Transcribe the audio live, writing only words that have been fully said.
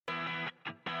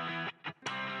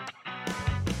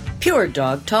Pure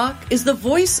Dog Talk is the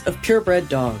voice of purebred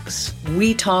dogs.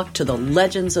 We talk to the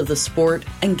legends of the sport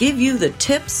and give you the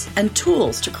tips and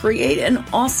tools to create an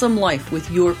awesome life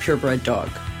with your purebred dog.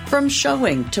 From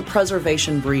showing to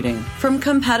preservation breeding, from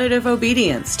competitive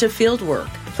obedience to field work,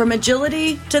 from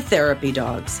agility to therapy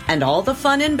dogs, and all the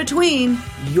fun in between,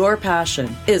 your passion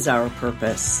is our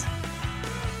purpose.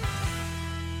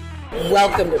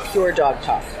 Welcome to Pure Dog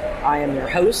Talk. I am your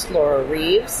host, Laura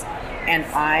Reeves, and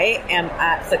I am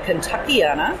at the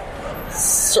Kentuckiana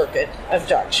circuit of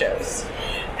dog shows.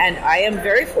 And I am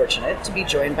very fortunate to be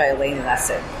joined by Elaine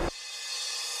Lessin.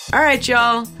 All right,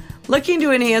 y'all. Looking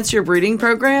to enhance your breeding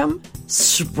program?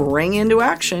 Spring into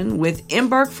action with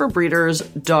Embark for Breeders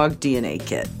Dog DNA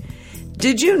Kit.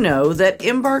 Did you know that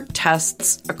Embark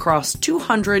tests across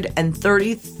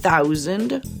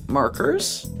 230,000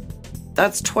 markers?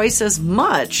 That's twice as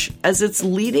much as its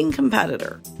leading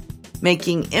competitor,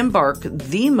 making Embark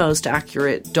the most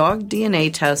accurate dog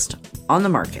DNA test on the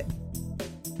market.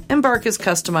 Embark has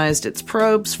customized its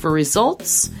probes for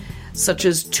results such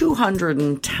as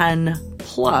 210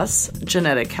 plus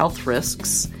genetic health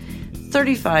risks,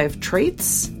 35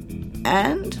 traits,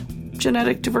 and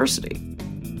genetic diversity.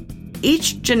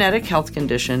 Each genetic health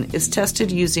condition is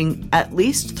tested using at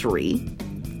least 3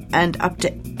 and up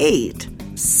to 8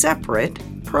 separate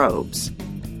probes.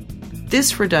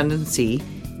 This redundancy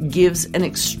gives an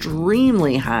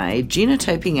extremely high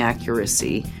genotyping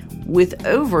accuracy with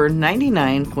over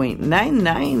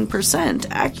 99.99%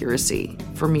 accuracy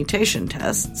for mutation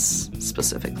tests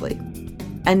specifically,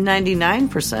 and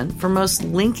 99% for most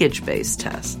linkage-based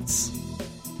tests.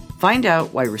 Find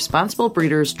out why responsible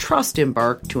breeders trust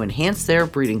Embark to enhance their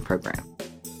breeding program.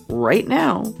 Right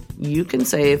now, you can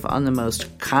save on the most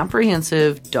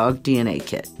comprehensive dog DNA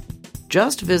kit.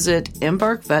 Just visit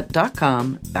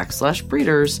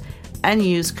embarkvet.com/breeders and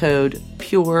use code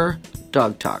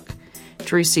PUREDOGTALK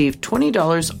to receive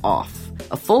 $20 off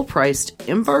a full-priced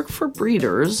Embark for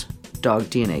Breeders dog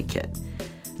DNA kit.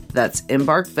 That's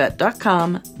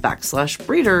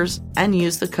embarkvet.com/breeders and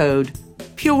use the code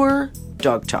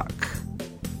PUREDOGTALK.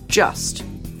 Just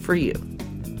for you.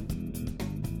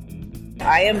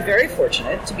 I am very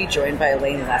fortunate to be joined by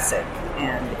Elaine Lessin,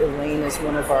 and Elaine is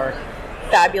one of our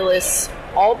fabulous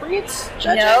all breeds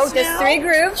judges. No, just now? 3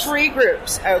 groups. 3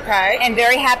 groups, okay. And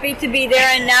very happy to be there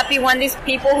and not be one of these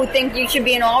people who think you should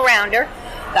be an all-rounder.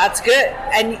 That's good.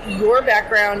 And your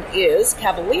background is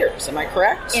Cavaliers, am I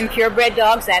correct? In purebred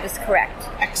dogs, that is correct.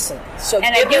 Excellent. So,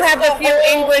 and I do have a few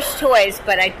English toys,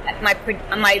 but my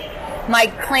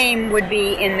claim would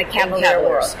be in the Cavalier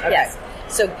world. Okay. Yes.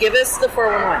 So give us the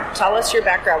 411. Tell us your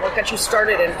background. What got you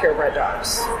started in purebred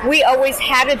dogs? We always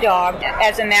had a dog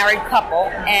as a married couple,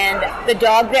 and the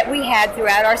dog that we had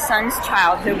throughout our son's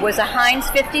childhood was a Heinz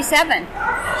 57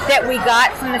 that we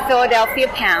got from the Philadelphia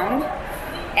Pound,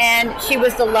 and she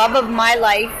was the love of my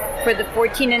life for the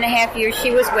 14 and a half years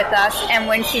she was with us, and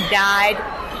when she died,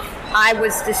 I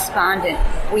was despondent.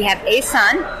 We have a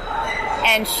son,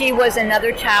 and she was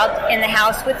another child in the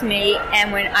house with me,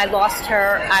 and when I lost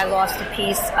her, I lost a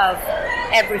piece of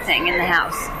everything in the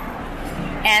house.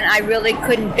 And I really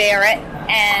couldn't bear it,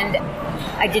 and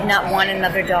I did not want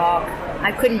another dog.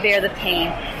 I couldn't bear the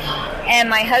pain. And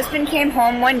my husband came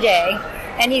home one day,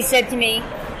 and he said to me,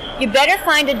 "You better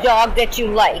find a dog that you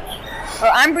like,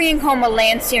 or I'm bringing home a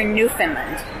Lancier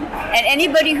Newfoundland." And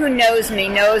anybody who knows me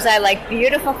knows I like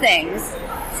beautiful things.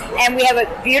 And we have a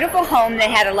beautiful home that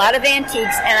had a lot of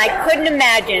antiques, and I couldn't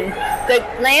imagine the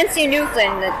Lancier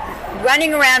Newfoundland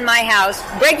running around my house,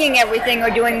 breaking everything or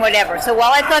doing whatever. So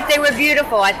while I thought they were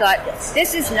beautiful, I thought,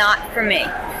 this is not for me.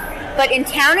 But in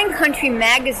Town and Country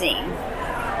magazine,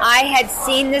 I had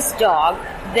seen this dog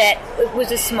that was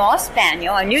a small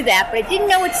spaniel. I knew that, but I didn't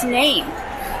know its name.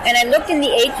 And I looked in the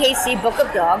AKC Book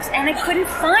of Dogs, and I couldn't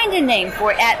find a name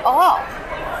for it at all.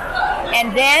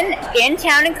 And then in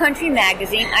Town and Country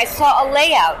magazine, I saw a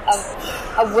layout of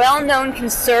a well-known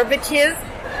conservative,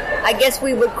 I guess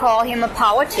we would call him a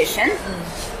politician,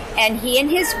 and he and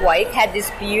his wife had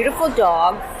this beautiful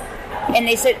dog, and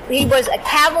they said he was a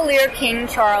Cavalier King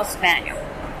Charles Spaniel.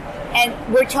 And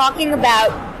we're talking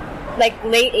about like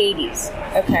late 80s.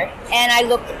 Okay. And I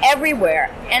looked everywhere,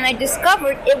 and I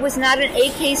discovered it was not an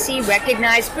AKC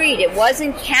recognized breed. It was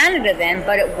in Canada then,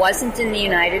 but it wasn't in the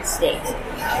United States.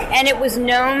 And it was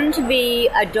known to be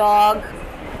a dog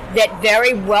that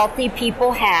very wealthy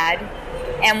people had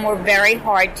and were very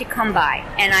hard to come by.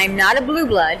 And I'm not a blue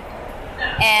blood,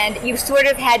 and you sort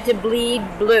of had to bleed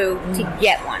blue to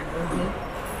get one.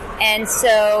 And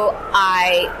so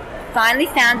I finally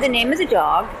found the name of the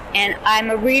dog, and I'm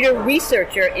a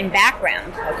reader-researcher in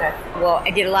background. Okay. Well,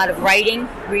 I did a lot of writing,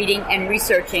 reading, and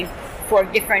researching for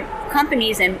different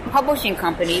companies and publishing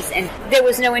companies, and there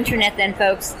was no internet then,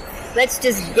 folks. Let's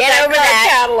just get over that.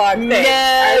 Catalog thing.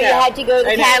 No, you had to go to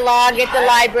the catalog at the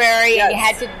library, Yes. and you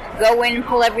had to go in and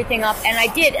pull everything up. And I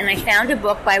did, and I found a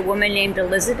book by a woman named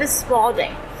Elizabeth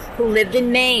Spaulding, who lived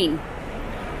in Maine.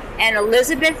 And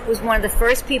Elizabeth was one of the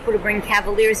first people to bring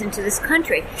Cavaliers into this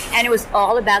country. And it was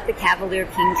all about the Cavalier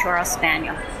King Charles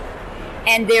Spaniel.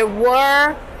 And there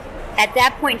were, at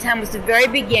that point in time, was the very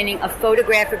beginning of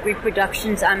photographic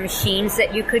reproductions on machines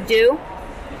that you could do.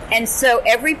 And so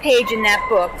every page in that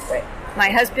book, my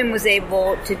husband was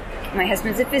able to, my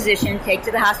husband's a physician, take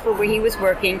to the hospital where he was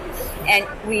working, and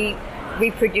we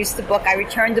reproduced the book. I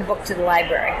returned the book to the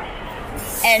library.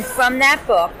 And from that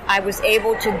book, I was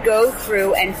able to go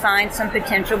through and find some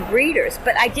potential breeders.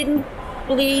 But I didn't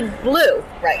bleed blue.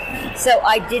 Right. So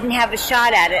I didn't have a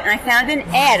shot at it. And I found an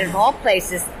ad in all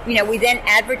places. You know, we then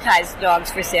advertised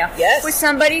dogs for sale. Yes. With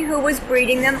somebody who was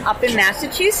breeding them up in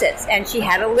Massachusetts. And she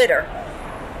had a litter.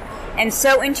 And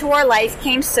so into our life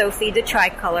came Sophie, the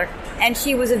tricolor. And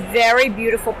she was a very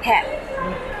beautiful pet.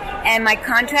 And my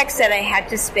contract said I had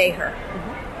to spay her.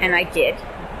 And I did.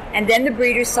 And then the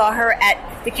breeders saw her at...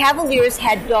 The Cavaliers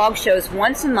had dog shows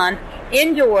once a month,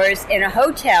 indoors, in a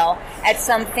hotel, at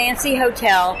some fancy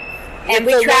hotel. And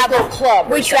we traveled.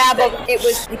 Club. We traveled. It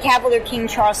was the Cavalier King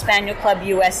Charles Spaniel Club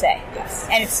USA. Yes.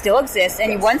 And it still exists.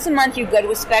 And Yes. once a month you go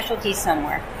to a specialty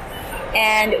somewhere.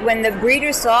 And when the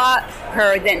breeder saw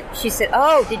her, then she said,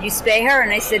 "Oh, did you spay her?"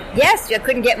 And I said, "Yes, I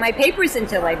couldn't get my papers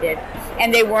until I did."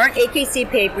 And they weren't AKC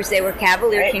papers, they were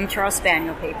Cavalier King Charles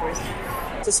Spaniel papers.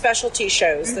 The specialty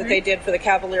shows that they did for the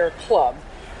Cavalier Club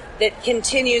that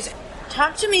continues.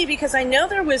 Talk to me, because I know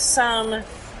there was some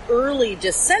early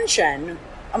dissension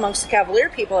amongst the Cavalier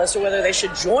people as to whether they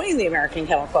should join the American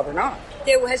Kennel Club or not.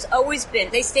 There has always been.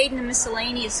 They stayed in the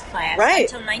miscellaneous class Right.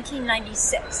 until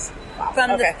 1996, Wow.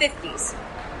 from Okay. the 50s.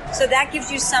 So that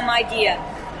gives you some idea.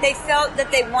 They felt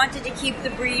that they wanted to keep the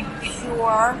breed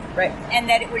pure, Right. and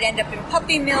that it would end up in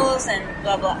puppy mills and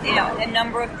blah, blah, you know, a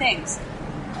number of things.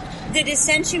 The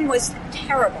dissension was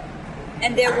terrible,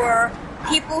 and there were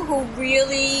people who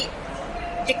really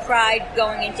decried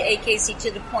going into AKC to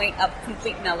the point of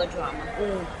complete melodrama.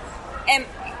 And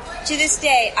to this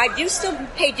day, I do still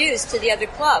pay dues to the other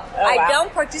club. Oh, wow. I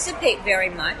don't participate very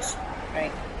much,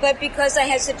 Right. but because I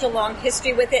had such a long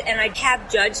history with it, and I have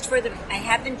judged for them, I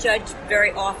haven't judged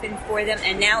very often for them,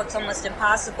 and now it's almost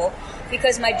impossible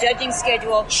because my judging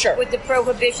schedule Sure. with the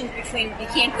prohibitions between you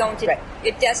can't go into Right.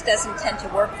 it just doesn't tend to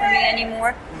work for me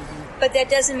anymore. But that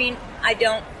doesn't mean I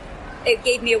don't. It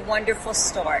gave me a wonderful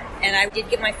start, and I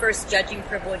did get my first judging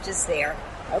privileges there,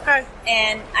 Okay.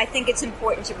 and I think it's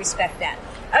important to respect that.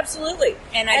 Absolutely.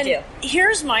 And I do.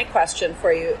 Here's my question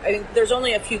for you. I mean, there's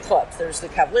only a few clubs. There's the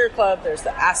Cavalier Club, there's the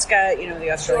ASCA, you know,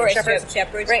 the Australian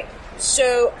Shepherds. Right.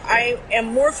 So I am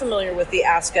more familiar with the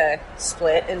ASCA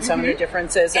split and some of the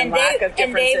differences and lack of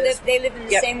differences. And they live in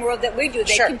the Yep. same world that we do.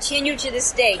 They Sure. continue to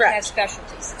this day Correct. to have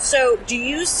specialties. So do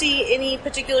you see any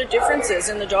particular differences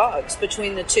in the dogs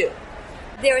between the two?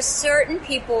 There are certain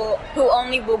people who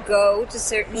only will go to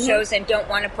certain shows and don't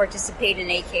want to participate in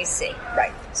AKC.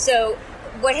 Right. So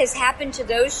what has happened to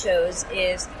those shows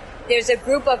is there's a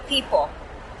group of people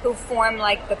who form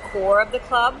like the core of the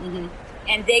club,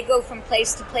 and they go from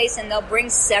place to place, and they'll bring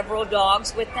several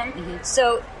dogs with them.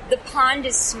 So the pond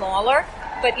is smaller,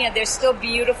 but you know there's still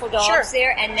beautiful dogs Sure.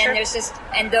 there, and then Sure. there's just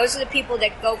and those are the people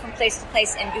that go from place to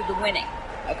place and do the winning.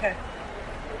 Okay.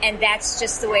 And that's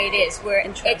just the way it is. Where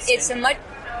it's a much,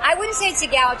 I wouldn't say it's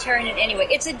egalitarian in any way.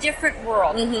 It's a different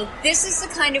world. This is the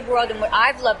kind of world, and what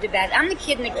I've loved about it. I'm the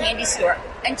kid in the candy store.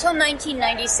 Until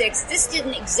 1996, this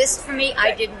didn't exist for me.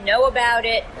 I didn't know about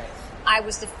it. I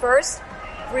was the first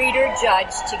breeder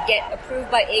judge to get approved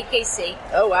by AKC.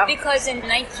 Oh, wow. Because in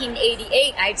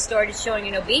 1988, I had started showing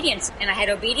in obedience, and I had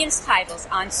obedience titles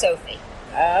on Sophie.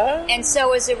 Oh. And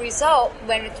so as a result,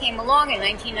 when it came along in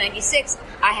 1996,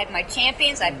 I had my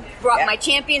champions. I brought my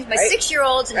champions, my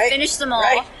 6-year-olds, and finished them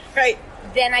all. Right.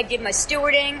 Then I did my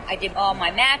stewarding. I did all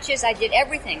my matches. I did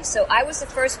everything. So I was the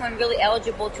first one really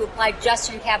eligible to apply just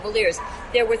from Cavaliers.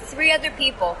 There were 3 other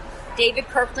people, David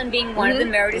Kirkland being one of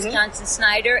them, Meredith Johnson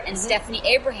Snyder, and Stephanie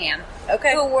Abraham,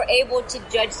 who were able to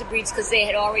judge the breeds because they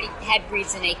had already had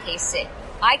breeds in AKC.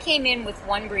 I came in with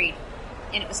one breed,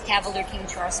 and it was Cavalier King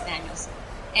Charles Spaniels.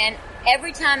 And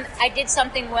every time I did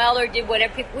something well or did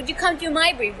whatever, people, would you come do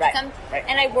my breed? Would you come?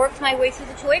 And I worked my way through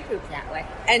the toy group that way.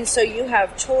 And so you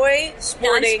have toy,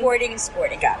 sporting. Non-sporting and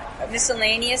sporting. Got it. Okay.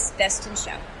 Miscellaneous, best in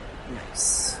show.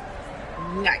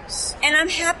 Nice. And I'm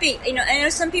happy. You know, I know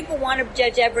some people want to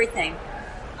judge everything.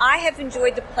 I have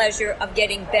enjoyed the pleasure of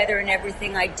getting better in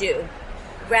everything I do,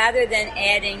 rather than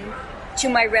adding to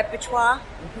my repertoire.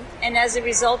 And as a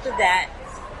result of that,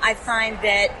 I find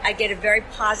that I get a very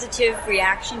positive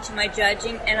reaction to my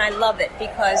judging, and I love it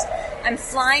because I'm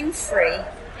flying free,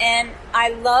 and I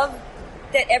love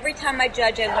that every time I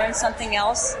judge, I learn something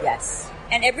else. Yes.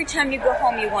 And every time you go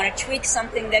home, you want to tweak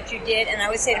something that you did, and I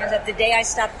always say to myself, the day I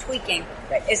stop tweaking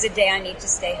is the day I need to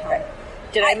stay home. Right.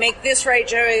 Did I make this right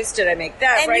choice? Did I make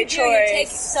that right choice? You take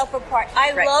yourself apart.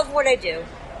 I love what I do.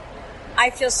 I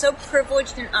feel so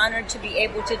privileged and honored to be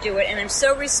able to do it, and I'm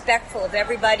so respectful of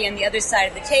everybody on the other side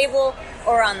of the table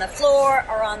or on the floor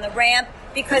or on the ramp,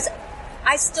 because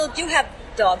I still do have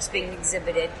dogs being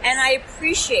exhibited, and I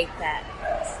appreciate that.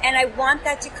 And I want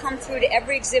that to come through to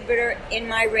every exhibitor in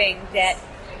my ring, that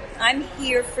I'm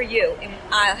here for you. And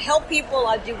I'll help people,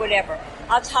 I'll do whatever.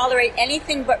 I'll tolerate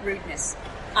anything but rudeness.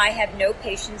 I have no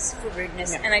patience for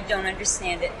rudeness, and I don't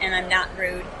understand it, and I'm not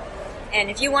rude. And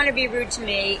if you want to be rude to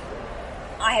me,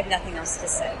 I have nothing else to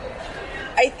say.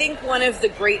 I think one of the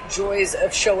great joys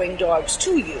of showing dogs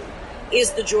to you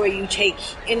is the joy you take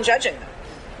in judging them.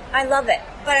 I love it,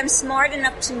 but I'm smart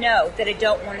enough to know that I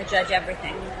don't want to judge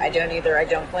everything. I don't either. I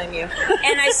don't blame you.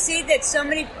 And I see that so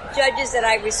many judges that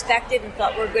I respected and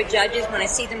thought were good judges, when I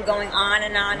see them going on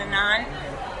and on and on,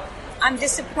 I'm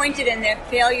disappointed in their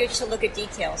failure to look at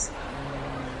details.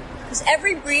 Because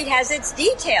every breed has its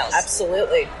details.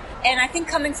 Absolutely. And I think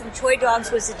coming from toy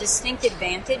dogs was a distinct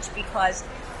advantage, because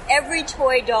every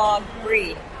toy dog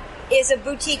breed is a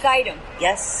boutique item.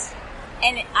 Yes.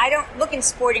 And I don't look in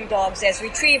sporting dogs as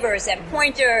retrievers and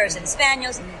pointers and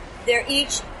spaniels. They're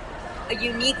each a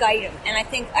unique item. And I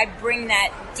think I bring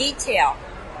that detail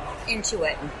into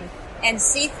it and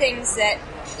see things that,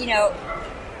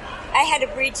 I had a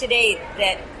breed today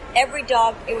that every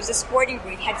dog, it was a sporting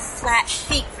breed, had flat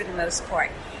feet for the most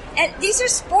part. And these are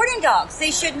sporting dogs.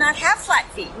 They should not have flat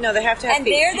feet. No, they have to have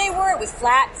feet. And there they were with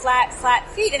flat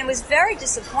feet, and it was very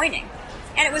disappointing.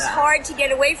 And it was hard to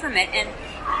get away from it. And,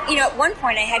 at one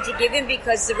point I had to give in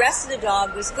because the rest of the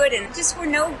dog was good, and just were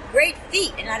no great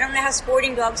feet. And I don't know how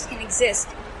sporting dogs can exist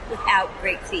without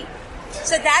great feet.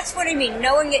 So that's what I mean,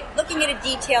 knowing it, looking at a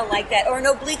detail like that, or an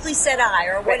obliquely set eye,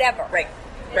 or whatever. Right.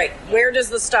 Where does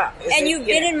the stop? And you've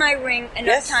been in my ring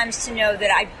enough times to know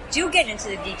that I do get into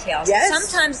the details. Yes.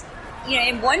 Sometimes,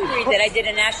 in one breed that I did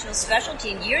a national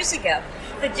specialty years ago,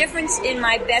 the difference in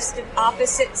my best of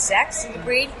opposite sex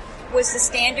breed was the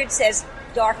standard says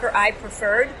darker eye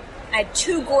preferred. I had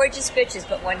two gorgeous bitches,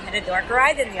 but one had a darker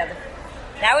eye than the other.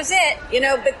 That was it.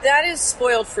 But that is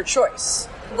spoiled for choice.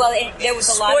 Well, there was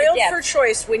a lot of depth. Spoiled for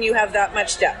choice when you have that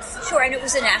much depth. Sure, and it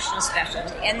was a national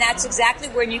specialty. And that's exactly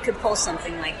when you could pull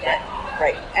something like that.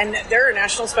 Right. And there are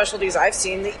national specialties I've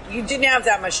seen that you didn't have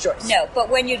that much choice. No, but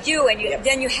when you do,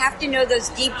 then you have to know those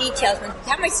deep details.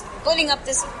 How am I splitting up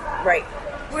this? Right.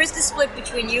 Where's the split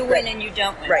between you win and you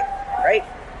don't win? Right.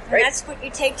 And that's what you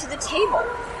take to the table.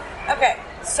 Okay,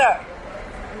 so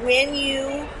when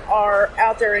you are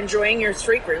out there enjoying your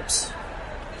three groups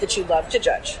that you love to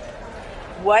judge,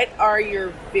 what are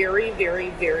your very, very,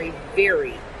 very,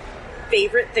 very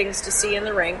favorite things to see in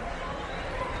the ring?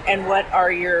 And what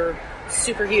are your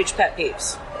super huge pet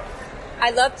peeves?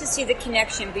 I love to see the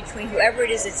connection between whoever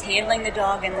it is that's handling the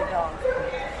dog and the dog.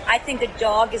 I think the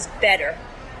dog is better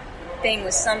being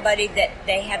with somebody that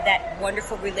they have that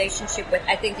wonderful relationship with.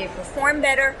 I think they perform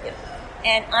better. Yep.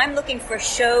 And I'm looking for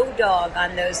show dog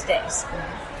on those days.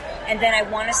 And then I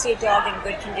want to see a dog in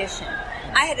good condition.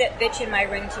 I had a bitch in my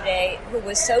ring today who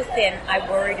was so thin, I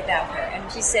worried about her.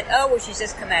 And she said, she's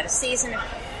just come out of season.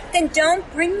 Then don't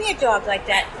bring me a dog like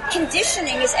that.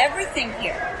 Conditioning is everything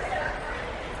here.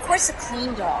 Of course, a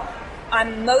clean dog.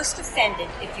 I'm most offended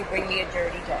if you bring me a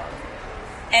dirty dog.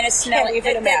 And a smelly. Can't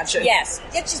even imagine. Yes.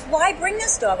 It's just, why bring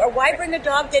this dog? Or why bring a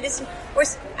dog that isn't... Or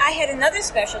I had another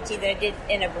specialty that I did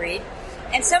in a breed,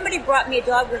 and somebody brought me a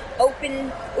dog with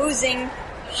open, oozing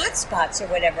hot spots or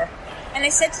whatever. And I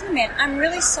said to the man, I'm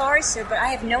really sorry, sir, but I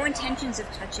have no intentions of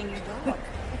touching your dog.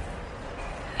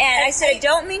 And I said, I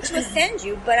don't mean to offend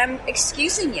you, but I'm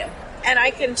excusing you. And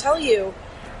I can tell you,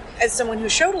 as someone who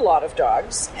showed a lot of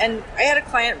dogs, and I had a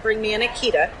client bring me an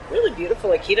Akita, really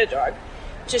beautiful Akita dog,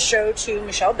 to show to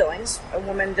Michelle Billings, a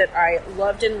woman that I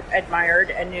loved and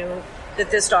admired and knew that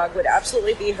this dog would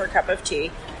absolutely be her cup of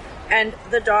tea. And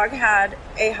the dog had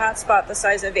a hot spot the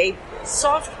size of a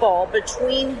softball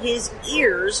between his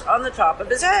ears on the top of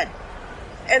his head.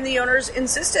 And the owners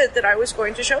insisted that I was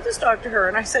going to show this dog to her.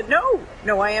 And I said, no,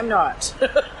 I am not.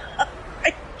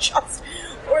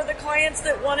 Or the clients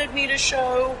that wanted me to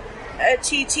show a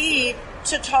TT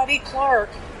to Toddy Clark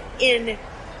in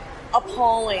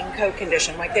appalling coat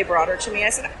condition. Like, they brought her to me. I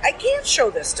said, I can't show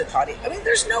this to Toddy. I mean,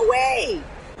 there's no way.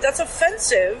 That's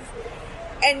offensive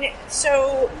And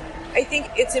so I think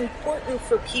it's important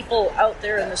for people out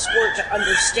there in the sport to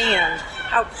understand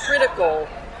how critical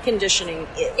conditioning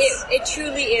is. It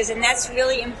truly is, and that's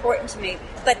really important to me.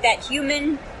 But that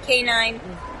human canine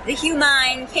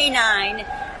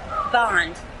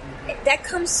bond, that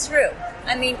comes through.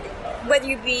 I mean, whether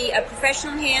you be a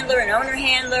professional handler, an owner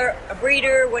handler, a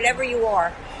breeder, whatever you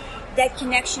are, that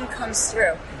connection comes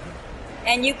through.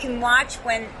 And you can watch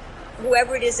when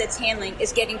whoever it is that's handling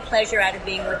is getting pleasure out of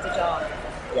being with the dog.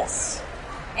 Yes.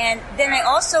 And then I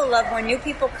also love when new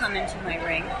people come into my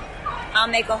ring. I'll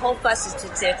make a whole fuss as to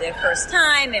their first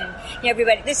time, and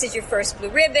everybody, this is your first blue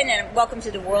ribbon, and welcome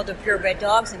to the world of purebred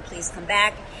dogs, and please come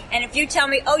back. And if you tell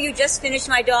me, oh, you just finished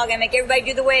my dog, I make everybody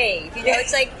do the wave.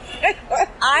 It's like,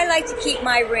 I like to keep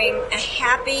my ring a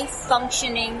happy,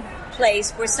 functioning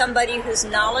place where somebody who's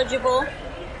knowledgeable,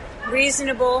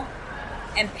 reasonable,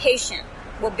 and patient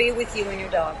will be with you and your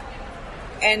dog.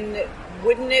 And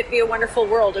wouldn't it be a wonderful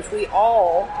world if we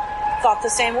all thought the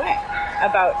same way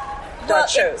about dog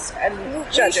shows and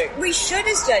judging? We should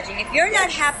as judging. If you're not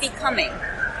happy coming,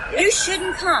 you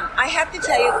shouldn't come. I have to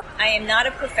tell you, I am not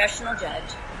a professional judge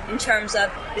in terms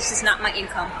of this is not my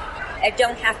income. I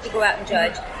don't have to go out and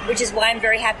judge, which is why I'm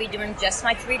very happy doing just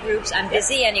my 3 groups. I'm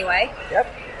busy anyway. Yep.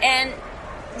 And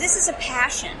this is a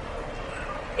passion.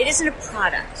 It isn't a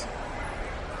product.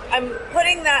 I'm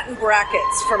putting that in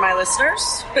brackets for my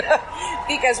listeners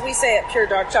because we say at Pure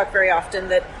Dog Talk very often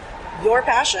that your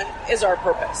passion is our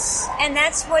purpose. And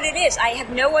that's what it is. I have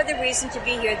no other reason to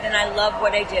be here than I love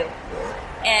what I do.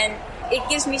 And it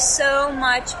gives me so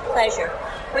much pleasure.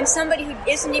 When somebody who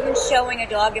isn't even showing a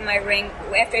dog in my ring,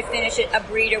 after I finish it, a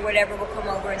breed or whatever will come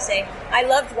over and say, I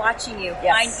loved watching you.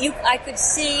 Yes. I could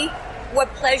see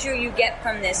what pleasure you get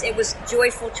from this. It was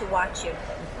joyful to watch you.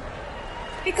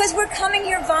 Because we're coming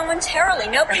here voluntarily.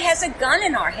 Nobody has a gun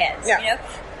in our heads. Yeah.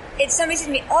 It's somebody says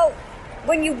to me, oh,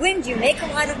 when you win, do you make a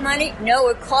lot of money? No,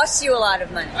 it costs you a lot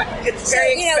of money. It's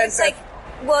very expensive. It's like,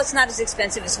 well, it's not as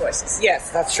expensive as horses. Yes,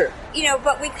 that's true.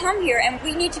 But we come here and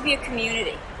we need to be a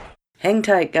community. Hang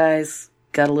tight, guys.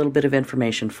 Got a little bit of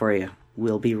information for you.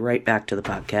 We'll be right back to the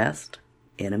podcast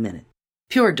in a minute.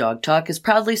 Pure Dog Talk is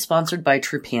proudly sponsored by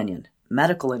Trupanion,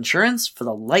 medical insurance for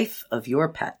the life of your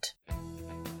pet.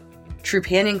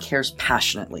 Trupanion cares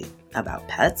passionately about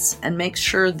pets and makes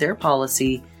sure their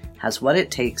policy has what it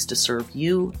takes to serve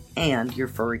you and your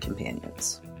furry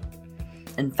companions.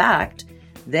 In fact,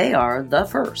 they are the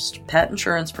first pet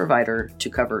insurance provider to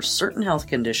cover certain health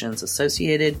conditions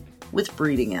associated with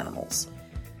breeding animals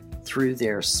through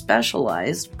their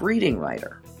specialized breeding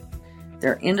rider.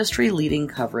 Their industry-leading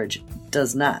coverage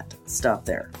does not stop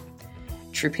there.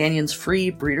 Trupanion's free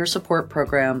breeder support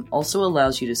program also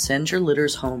allows you to send your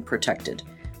litters home protected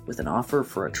with an offer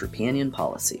for a Trupanion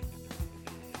policy.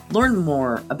 Learn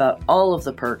more about all of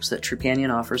the perks that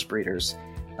Trupanion offers breeders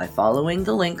by following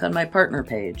the link on my partner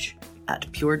page at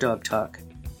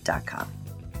puredogtalk.com.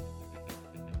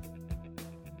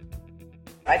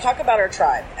 I talk about our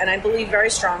tribe, and I believe very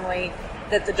strongly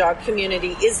that the dog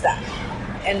community is that.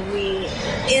 And we,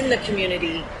 in the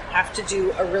community, have to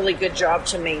do a really good job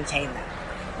to maintain that.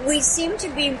 We seem to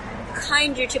be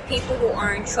kinder to people who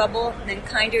are in trouble than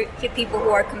kinder to people who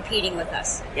are competing with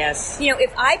us. Yes.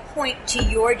 If I point to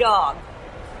your dog,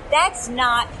 that's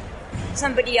not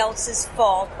somebody else's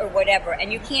fault or whatever,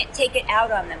 and you can't take it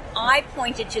out on them. I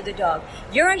pointed to the dog.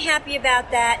 You're unhappy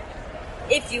about that.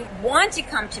 If you want to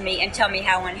come to me and tell me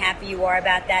how unhappy you are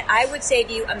about that, I would say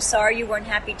to you, I'm sorry you weren't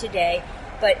happy today,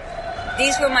 but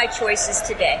these were my choices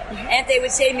today. Mm-hmm. And if they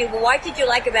would say to me, well, why did you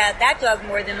like about that dog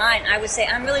more than mine? I would say,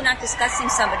 I'm really not discussing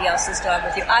somebody else's dog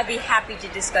with you. I'd be happy to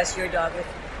discuss your dog with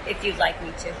you if you'd like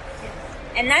me to.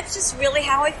 Yeah. And that's just really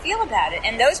how I feel about it.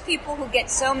 And those people who get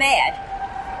so mad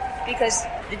because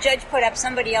the judge put up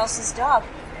somebody else's dog,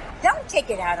 don't take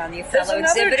it out on your fellow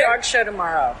exhibitor. There's another dog show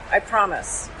tomorrow, I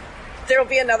promise. There'll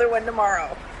be another one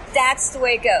tomorrow. That's the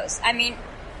way it goes. I mean,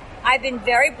 I've been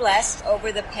very blessed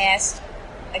over the past,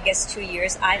 2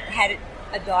 years. I had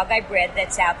a dog I bred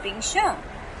that's out being shown.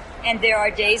 And there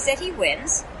are days that he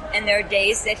wins, and there are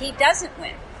days that he doesn't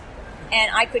win.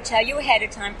 And I could tell you ahead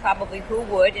of time probably who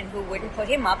would and who wouldn't put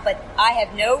him up, but I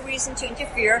have no reason to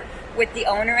interfere with the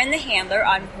owner and the handler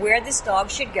on where this dog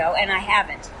should go, and I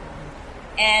haven't.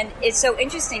 And it's so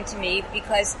interesting to me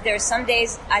because there are some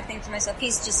days I think to myself,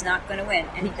 he's just not going to win,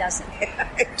 and he doesn't.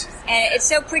 And it's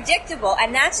so predictable,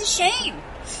 and that's a shame.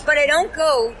 But I don't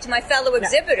go to my fellow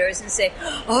exhibitors and say,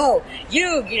 oh,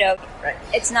 you know. Right.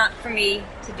 It's not for me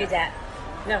to do that.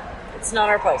 No, it's not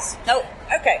our place. Nope.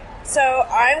 Okay, So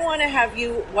I want to have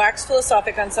you wax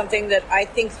philosophic on something that I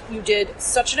think you did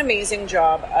such an amazing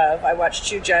job of. I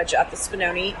watched you judge at the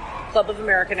Spinoni Club of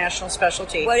America National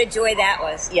Specialty. What a joy that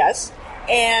was. Yes.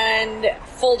 And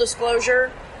full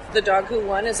disclosure, the dog who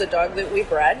won is a dog that we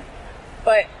bred.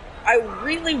 But I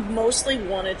really mostly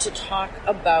wanted to talk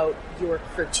about your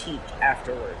critique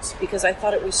afterwards because I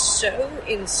thought it was so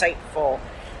insightful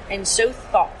and so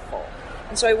thoughtful.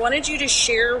 And so I wanted you to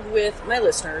share with my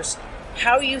listeners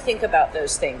how you think about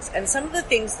those things and some of the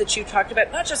things that you talked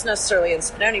about, not just necessarily in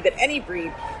Spinoni, but any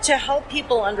breed, to help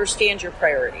people understand your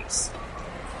priorities.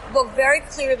 Well, very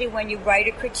clearly when you write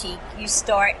a critique, you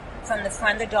start from the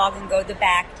front of the dog and go the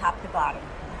back, top to bottom.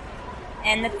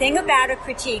 And the thing about a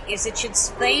critique is it should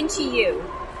explain to you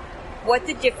what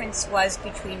the difference was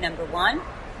between number 1,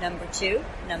 number 2,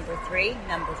 number 3,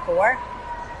 number 4,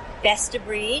 best of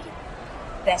breed,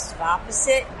 best of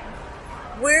opposite.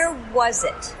 Where was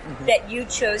it that you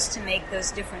chose to make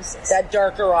those differences? That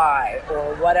darker eye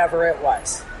or whatever it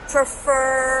was.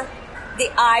 Prefer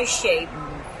the eye shape.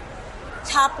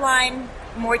 Top line,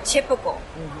 more typical.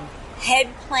 Head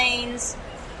planes,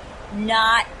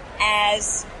 not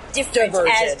as different,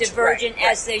 as divergent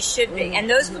as they should be. And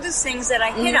those were the things that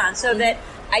I hit on so that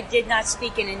I did not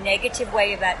speak in a negative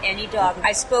way about any dog.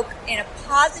 I spoke in a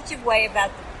positive way about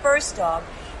the first dog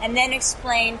and then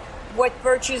explained what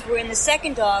virtues were in the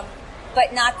second dog,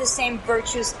 but not the same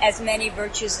virtues, as many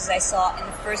virtues as I saw in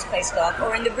the first place dog,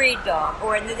 or in the breed dog,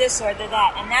 or in the this or the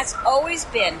that. And that's always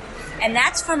been, and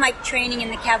that's from my training in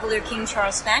the Cavalier King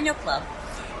Charles Spaniel Club,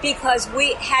 because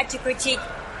we had to critique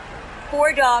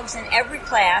 4 dogs in every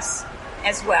class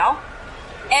as well.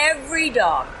 Every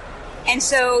dog. And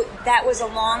so that was a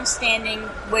long-standing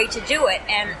way to do it.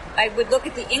 And I would look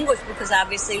at the English because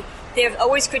obviously they're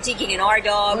always critiquing in our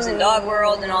dogs and Dog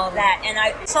World and all of that. And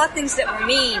I saw things that were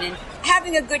mean and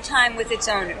having a good time with its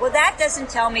owner. Well, that doesn't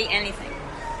tell me anything.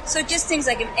 So just things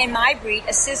like in my breed,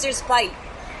 a scissors bite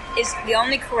is the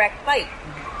only correct bite.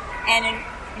 And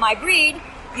in my breed,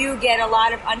 you get a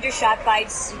lot of undershot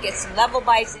bites, you get some level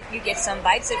bites, you get some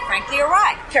bites that frankly are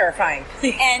awry. Terrifying.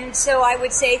 And so I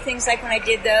would say things like when I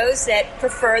did those that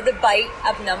prefer the bite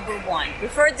of number 1.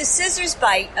 Preferred the scissors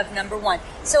bite of number 1.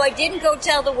 So I didn't go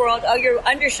tell the world, oh, you're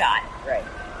undershot. Right.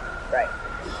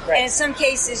 And in some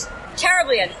cases,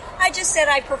 terribly I just said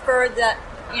I prefer the,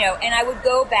 and I would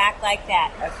go back like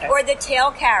that. Okay. Or the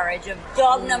tail carriage of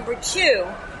dog number 2,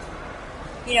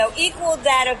 equaled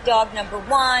that of dog number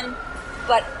 1,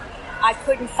 but I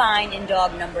couldn't find in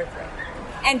dog number 3.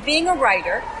 And being a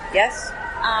writer, yes,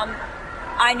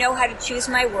 I know how to choose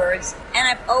my words, and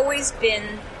I've always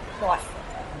been thoughtful.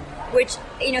 Which,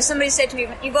 somebody said to me,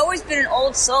 you've always been an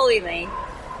old soul, Elaine.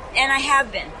 And I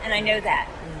have been, and I know that.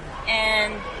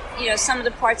 And, some of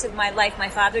the parts of my life, my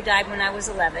father died when I was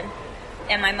 11,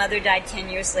 and my mother died 10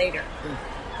 years later.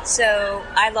 So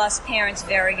I lost parents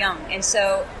very young. And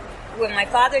so when my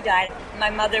father died, my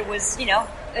mother was,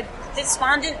 a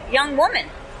despondent young woman.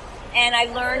 And I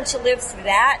learned to live through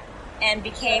that and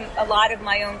became a lot of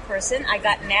my own person. I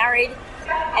got married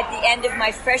at the end of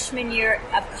my freshman year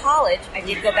of college. I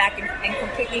did go back and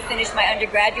completely finish my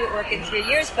undergraduate work in 3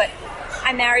 years, but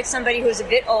I married somebody who was a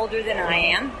bit older than I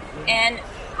am. And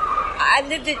I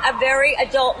lived a very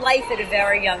adult life at a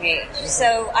very young age.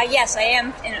 So, yes, I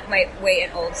am in my way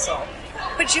an old soul.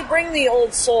 But you bring the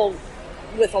old soul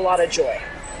with a lot of joy.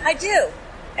 I do.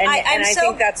 And I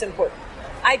think that's important.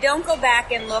 I don't go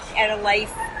back and look at a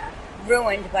life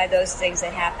ruined by those things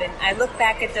that happened. I look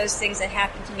back at those things that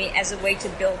happened to me as a way to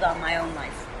build on my own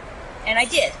life. And I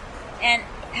did. And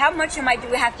how much do I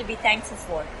have to be thankful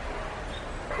for?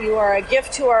 You are a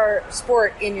gift to our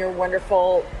sport in your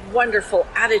wonderful, wonderful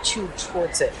attitude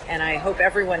towards it. And I hope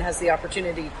everyone has the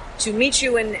opportunity to meet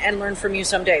you and learn from you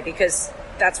someday, because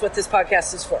that's what this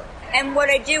podcast is for. And what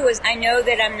I do is I know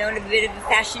that I'm known a bit of a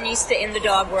fashionista in the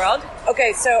dog world.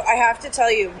 Okay, so I have to tell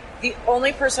you, the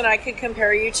only person I could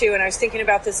compare you to, and I was thinking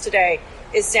about this today,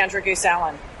 is Sandra Goose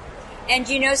Allen. And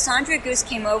Sandra Goose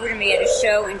came over to me at a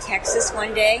show in Texas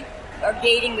one day. Our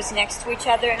gating was next to each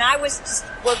other, and I was just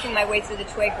working my way through the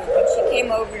toy group. And she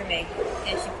came over to me,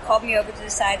 and she called me over to the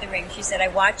side of the ring. She said, I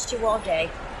watched you all day.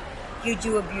 You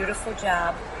do a beautiful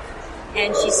job.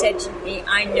 And she said to me,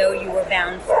 I know you were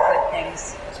bound for good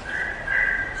things.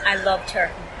 I loved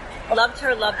her. Loved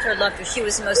her. She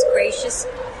was the most gracious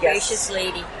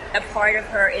lady. A part of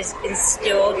her is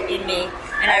instilled in me,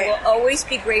 and I will always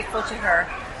be grateful to her.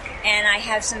 And I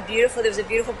have there was a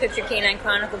beautiful picture Canine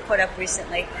Chronicle put up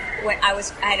recently when I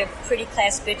had a pretty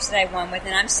class bitch that I won with,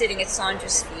 and I'm sitting at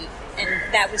Sandra's feet. And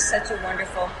that was such a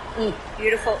wonderful,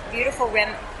 beautiful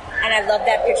And I love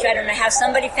that picture. I don't know how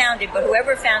somebody found it, but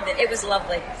whoever found it, it was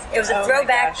lovely. It was a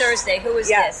throwback Thursday. Who was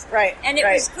this? Right. And it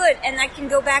was good. And I can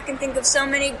go back and think of so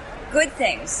many good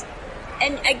things.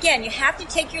 And again, you have to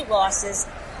take your losses,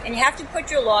 and you have to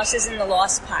put your losses in the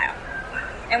loss pile.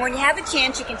 And when you have a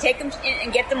chance, you can take them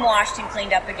and get them washed and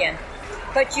cleaned up again.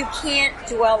 But you can't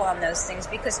dwell on those things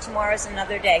because tomorrow's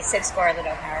another day, said Scarlett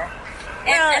O'Hara.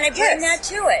 And I bring that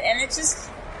to it. And it's just,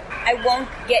 I won't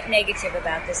get negative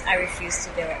about this. I refuse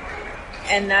to do it.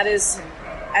 And that is,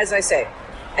 as I say,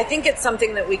 I think it's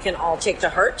something that we can all take to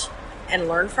heart and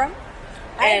learn from.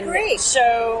 I agree.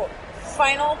 So,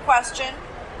 final question.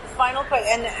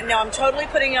 And now I'm totally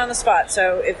putting you on the spot,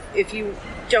 so if you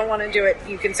don't want to do it,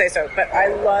 you can say so. But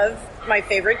I love my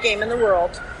favorite game in the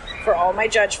world for all my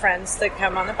judge friends that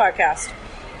come on the podcast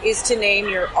is to name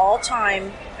your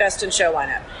all-time best in show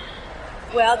lineup.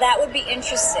 Well, that would be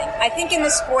interesting. I think in the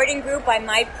sporting group, I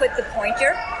might put the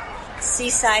pointer,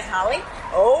 Seaside Holly.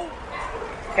 Oh,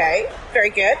 okay. Very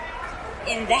good.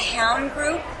 In the hound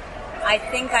group, I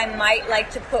think I might like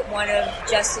to put one of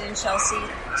Justin and Chelsea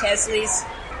Tesley's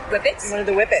Whippets. One of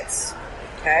the Whippets.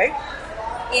 Okay.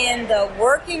 In the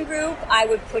working group, I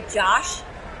would put Josh,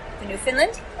 the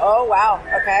Newfoundland. Oh, wow.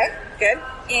 Okay. Good.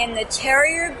 In the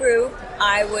terrier group,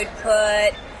 I would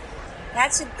put...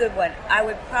 That's a good one. I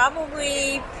would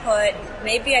probably put...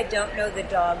 Maybe I don't know the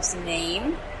dog's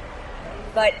name,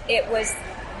 but it was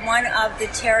one of the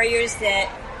terriers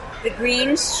that the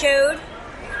Greens showed,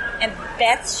 and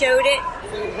Beth showed it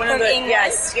One from of the, England.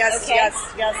 Yes.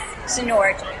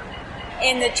 Sonora.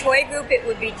 In the toy group, it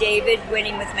would be David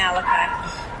winning with Malachi.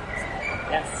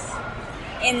 Yes.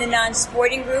 In the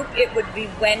non-sporting group, it would be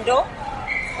Wendell.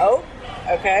 Oh,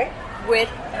 okay. With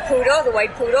Poodle, the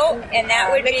white poodle, and that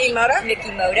would Mickey be Moto.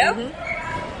 Mickey Moto.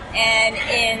 Mm-hmm. And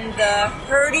in the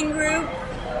herding group,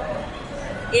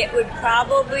 it would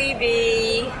probably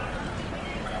be...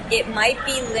 It might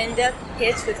be Linda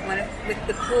Pitts with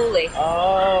the Cooley.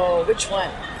 Oh, which one?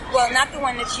 Well, not the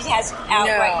one that she has out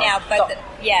right now, but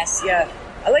yes. Yeah.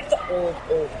 I like the old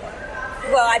one.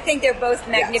 Well, I think they're both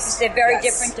magnificent. They're very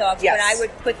different dogs, Yes. but I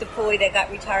would put the Pulley that got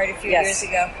retired a few years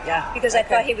ago. Yeah. Because I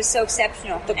thought he was so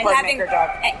exceptional. The Cordmaker dog.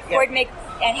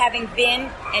 And having been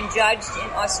and judged in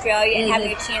Australia and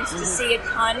having a chance to see a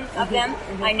ton of them,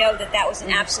 I know that was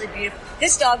an absolutely beautiful...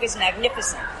 This dog is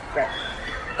magnificent. Right.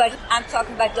 But I'm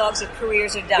talking about dogs that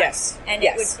careers are done. Yes. And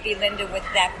Yes. it would be Linda with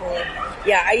that Pulley.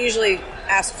 Yeah, I usually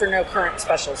ask for no current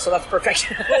specials, so that's perfect.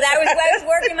 Well, I was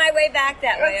working my way back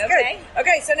that way, That's okay? Good.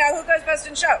 Okay, so now who goes best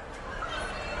in show?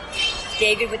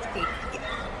 David with the peak.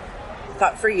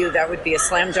 Thought for you that would be a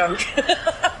slam dunk.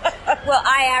 Well,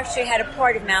 I actually had a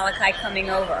part of Malachi coming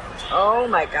over. Oh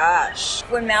my gosh.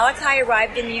 When Malachi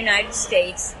arrived in the United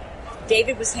States,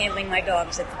 David was handling my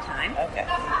dogs at the time. Okay.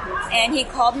 And he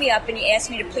called me up and he asked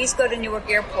me to please go to Newark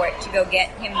Airport to go get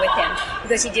him with him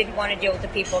because he didn't want to deal with the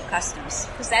people at customs.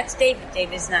 Because that's David.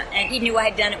 David's not. And he knew I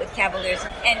had done it with Cavaliers.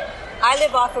 And I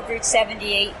live off of Route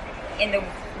 78 in the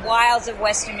wilds of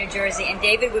western New Jersey. And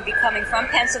David would be coming from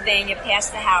Pennsylvania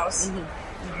past the house.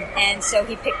 And so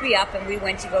he picked me up and we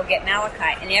went to go get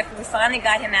Malachi. And after we finally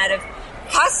got him out of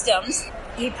customs,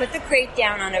 he put the crate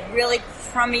down on a really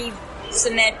crummy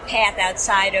cement path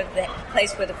outside of the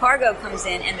place where the cargo comes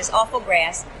in and this awful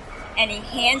grass, and he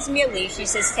hands me a leash. He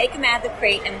says, take him out of the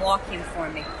crate and walk him for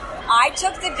me. I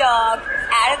took the dog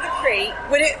out of the crate.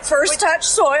 When it first touched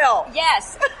soil.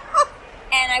 Yes.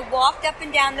 And I walked up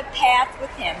and down the path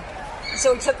with him.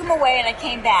 So he took him away and I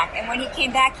came back. And when he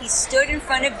came back, he stood in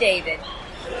front of David.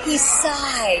 He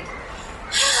sighed.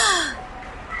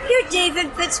 You're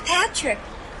David Fitzpatrick.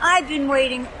 I've been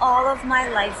waiting all of my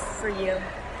life for you.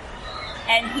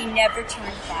 And he never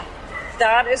turned back.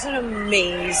 That is an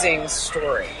amazing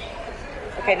story.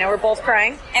 Okay, now we're both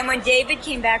crying. And when David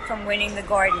came back from winning the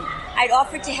Garden, I'd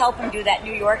offered to help him do that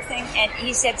New York thing, and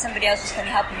he said somebody else was going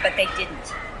to help him, but they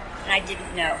didn't. And I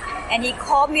didn't know. And he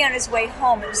called me on his way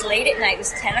home. It was late at night. It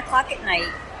was 10 o'clock at night.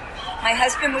 My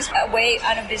husband was away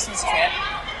on a business trip,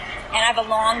 and I have a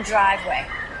long driveway.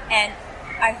 And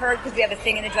I heard, because we have a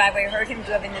thing in the driveway, I heard him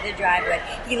drive into the driveway.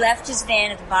 He left his van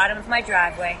at the bottom of my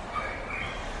driveway.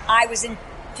 I was in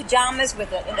pajamas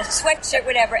with a sweatshirt,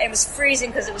 whatever. It was freezing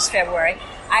because it was February.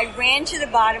 I ran to the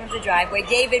bottom of the driveway.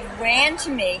 David ran to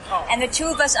me, and the two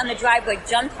of us on the driveway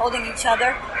jumped holding each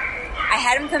other. I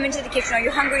had him come into the kitchen. Are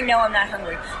you hungry? No, I'm not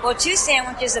hungry. Well, 2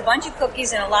 sandwiches, a bunch of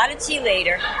cookies, and a lot of tea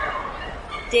later,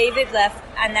 David left,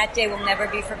 and that day will never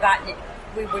be forgotten.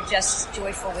 We were just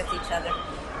joyful with each other.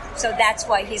 So that's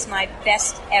why he's my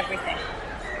best everything.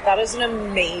 That is an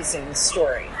amazing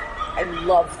story. I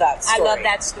love that story. I love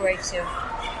that story, too.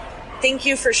 Thank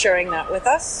you for sharing that with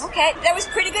us. Okay, that was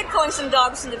pretty good, calling some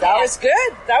dogs in the That back. was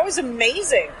good. That was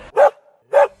amazing.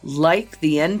 Like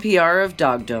the NPR of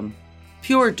dogdom,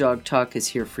 Pure Dog Talk is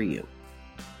here for you.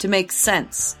 To make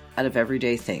sense out of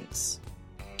everyday things.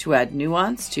 To add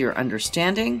nuance to your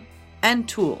understanding and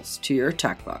tools to your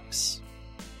tech box.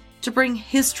 To bring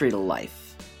history to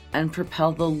life and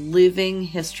propel the living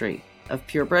history of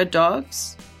purebred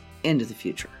dogs into the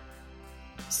future.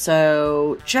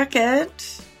 So check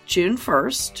it. June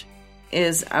 1st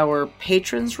is our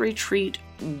Patrons Retreat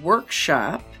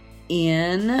workshop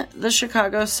in the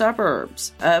Chicago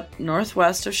suburbs, up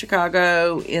northwest of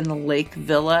Chicago in the Lake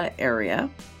Villa area.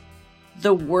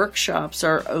 The workshops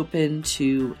are open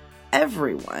to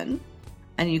everyone,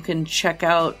 and you can check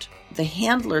out the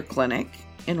Handler Clinic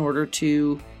in order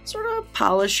to sort of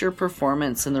polish your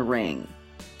performance in the ring,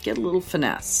 get a little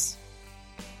finesse.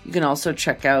 You can also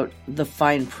check out the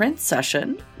Fine Print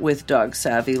session with dog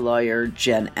savvy lawyer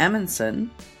Jen Emonson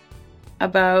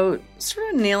about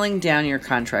sort of nailing down your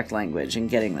contract language and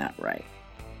getting that right.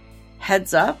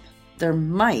 Heads up, there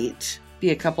might be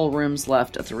a couple rooms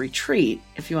left at the retreat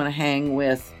if you want to hang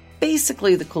with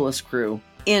basically the coolest crew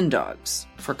in dogs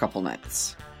for a couple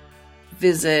nights.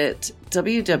 Visit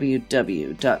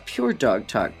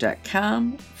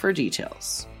www.puredogtalk.com for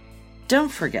details.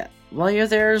 Don't forget, while you're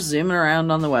there zooming around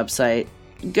on the website,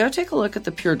 go take a look at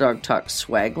the Pure Dog Talk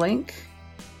swag link.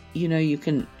 You know, you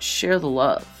can share the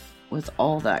love with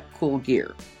all that cool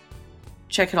gear.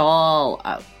 Check it all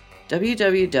out.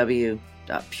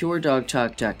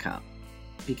 www.puredogtalk.com,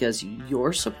 because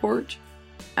your support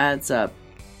adds up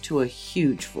to a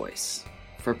huge voice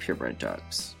for purebred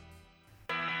dogs.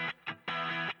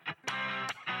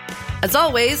 As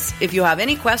always, if you have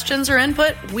any questions or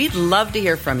input, we'd love to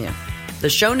hear from you. The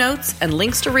show notes and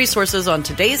links to resources on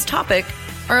today's topic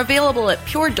are available at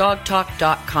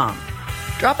puredogtalk.com.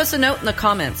 Drop us a note in the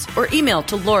comments or email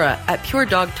to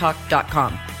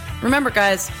Laura@puredogtalk.com. Remember,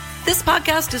 guys, this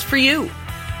podcast is for you.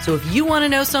 So if you want to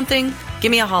know something, give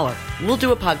me a holler. We'll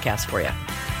do a podcast for you.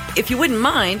 If you wouldn't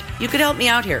mind, you could help me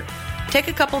out here. Take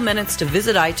a couple minutes to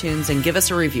visit iTunes and give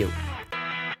us a review.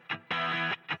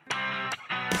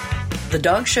 The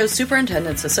Dog Show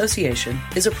Superintendents Association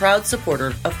is a proud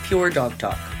supporter of Pure Dog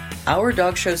Talk. Our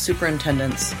dog show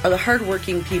superintendents are the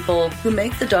hardworking people who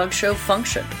make the dog show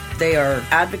function. They are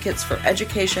advocates for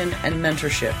education and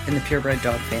mentorship in the purebred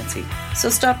dog fancy. So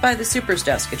stop by the Super's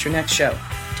Desk at your next show.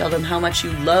 Tell them how much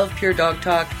you love Pure Dog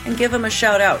Talk and give them a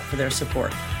shout out for their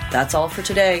support. That's all for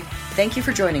today. Thank you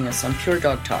for joining us on Pure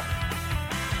Dog Talk.